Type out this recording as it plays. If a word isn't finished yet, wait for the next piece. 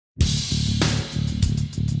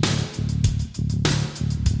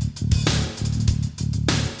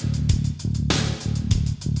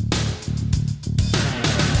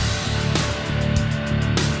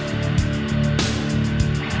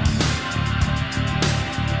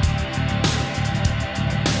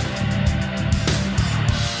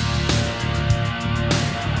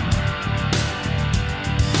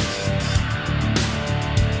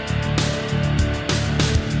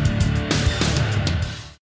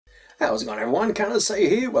How's it going, everyone? KayneHunterTaker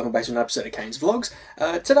here. Welcome back to another episode of Kayne's Vlogs.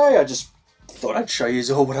 Today I just thought I'd show you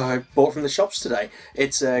all what I bought from the shops today.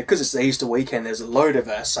 It's because it's the Easter weekend, there's a load of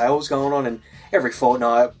sales going on, and every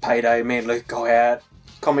fortnight, payday, me and Luke go out,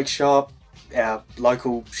 comic shop, our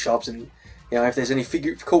local shops, and if there's any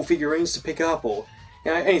cool figurines to pick up, or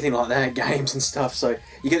anything like that, games and stuff, so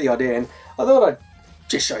you get the idea, and I thought I'd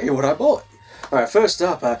just show you what I bought. Alright, first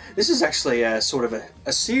up, this is actually sort of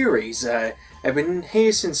a series. I've been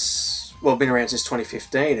here since, well, been around since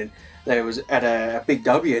 2015, and they was at a Big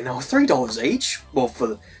W, and they were $3 each. Well,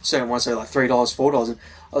 for certain ones, so like $3, $4, and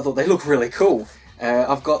I thought they look really cool.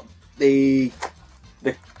 I've got the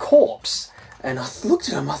corpse, and I looked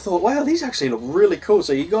at them, I thought, wow, these actually look really cool.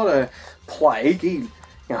 So you got a Plague, he,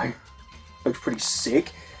 looks pretty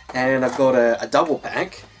sick, and I've got a double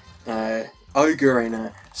pack, Ogre and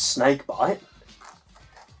a Snakebite,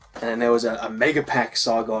 and then there was a mega pack,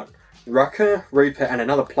 so I got Rucker, Reaper, and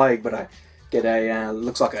another Plague, but I get a,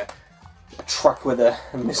 looks like a truck with a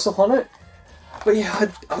missile on it. But yeah,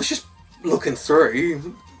 I was just looking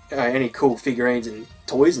through any cool figurines and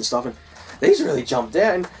toys and stuff, and these really jumped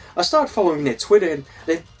out, and I started following their Twitter, and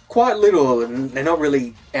they're quite little, and they're not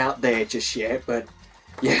really out there just yet, but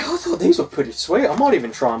yeah, I thought these were pretty sweet. I might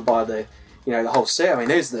even try and buy the, the whole set. I mean,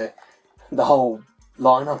 there's the whole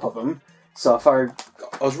lineup of them. So if I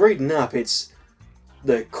was reading up, it's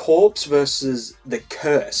the corpse versus the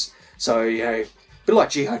curse. So, a bit like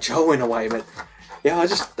G.I. Joe in a way, but yeah,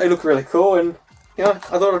 they look really cool, and I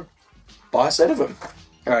thought I'd buy a set of them.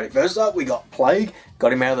 Alrighty, first up we got Plague,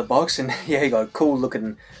 got him out of the box, and yeah, he got a cool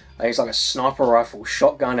looking, he's like a sniper rifle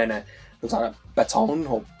shotgun, and looks like a baton,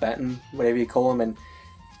 or baton, whatever you call them, and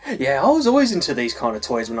yeah, I was always into these kind of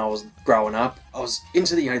toys when I was growing up. I was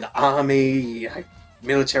into the army,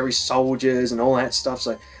 military soldiers and all that stuff,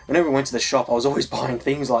 so whenever I went to the shop I was always buying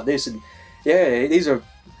things like this, and yeah, these are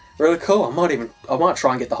really cool. I might try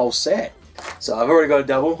and get the whole set. So I've already got a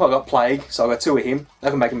double, I got Plague, so I got two of him. I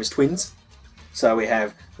can make them as twins. So we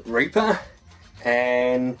have Reaper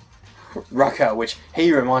and Rucker, which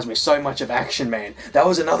he reminds me so much of Action Man. That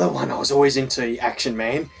was another one I was always into, Action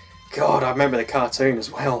Man. God, I remember the cartoon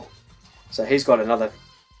as well. So he's got a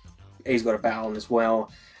Battalion as well,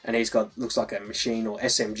 and he's got, looks like a machine or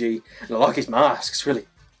SMG, and I like his mask, it's really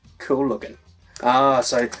cool looking.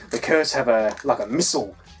 So the Curse have like a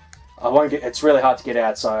missile. It's really hard to get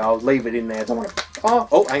out, so I'll leave it in there. I don't want to,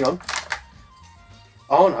 oh, hang on.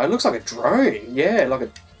 Oh no, it looks like a drone, yeah, like a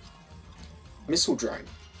missile drone.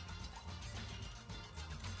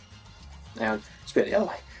 Now, spit it the other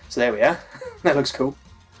way. So there we are, that looks cool.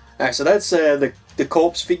 Alright, so that's the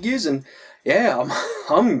corpse figures, and yeah,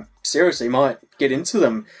 I'm seriously might get into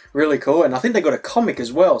them. Really cool, and I think they got a comic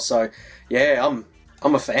as well. So yeah,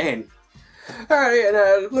 I'm a fan. Alright,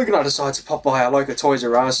 and Luke and I decided to pop by our local Toys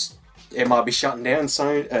R Us. It might be shutting down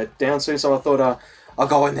soon, so I thought I'll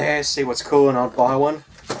go in there, see what's cool, and I'll buy one.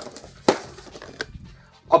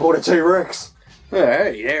 I bought a T-Rex.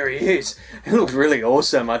 Hey, there he is. It looks really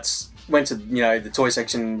awesome. I went to the toy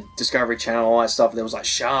section, Discovery Channel, all that stuff. There was like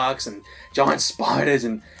sharks and giant spiders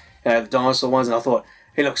and the dinosaur ones, and I thought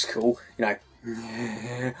he looks cool. Yeah.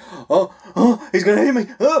 Oh, he's gonna hit me.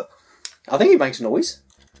 Oh. I think he makes noise.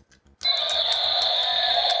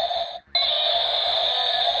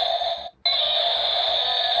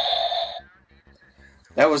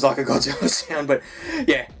 That was like a Godzilla sound, but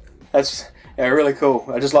yeah, that's really cool.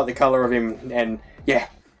 I just like the colour of him, and yeah,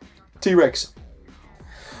 T-Rex.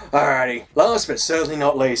 Alrighty, last but certainly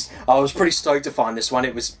not least, I was pretty stoked to find this one.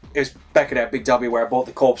 It was back at our Big W where I bought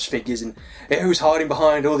the corpse figures, and who's hiding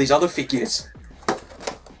behind all these other figures?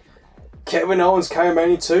 Kevin Owens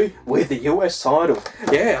K-Mania 2 with the US title.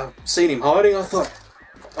 Yeah, I've seen him hiding, I thought,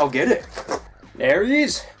 I'll get it. There he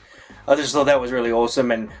is. I just thought that was really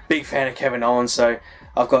awesome, and big fan of Kevin Owens, so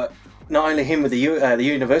I've got not only him with the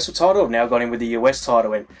Universal title, I've now got him with the US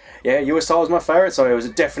title, and yeah, US title was my favourite, so it was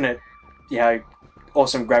a definite,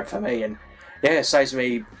 awesome grab for me, and yeah, it saves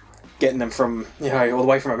me getting them from, all the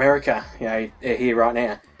way from America, they're here right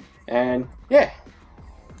now, and yeah,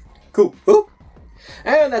 cool. Ooh.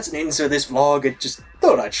 And that's an end to this vlog. I just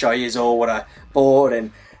thought I'd show you all what I bought,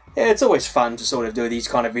 and yeah, it's always fun to sort of do these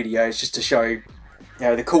kind of videos just to show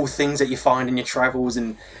the cool things that you find in your travels,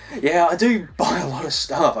 and yeah, I do buy a lot of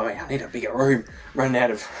stuff. I mean, I need a bigger room, running out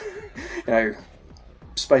of,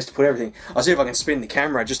 space to put everything. I'll see if I can spin the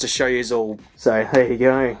camera just to show you all. So, there you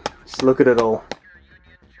go. Just look at it all.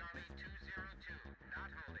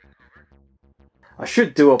 I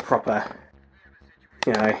should do a proper,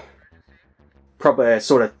 proper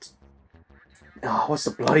sort of, what's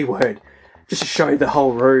the bloody word? Just to show you the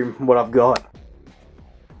whole room, what I've got.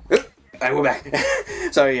 And we're back.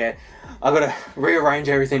 So yeah, I've got to rearrange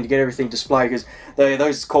everything to get everything displayed because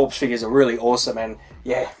those corpse figures are really awesome, and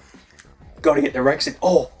yeah, got to get the Rex in.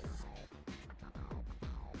 Oh,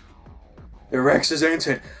 the Rex has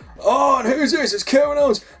entered. Oh, and who's this? It's Kevin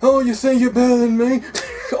Owens. Oh, you think you're better than me?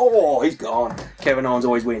 Oh, he's gone. Kevin Owens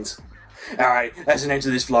always wins. Alright, that's an end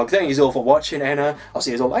to this vlog. Thank you all for watching, and I'll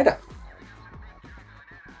see you all later.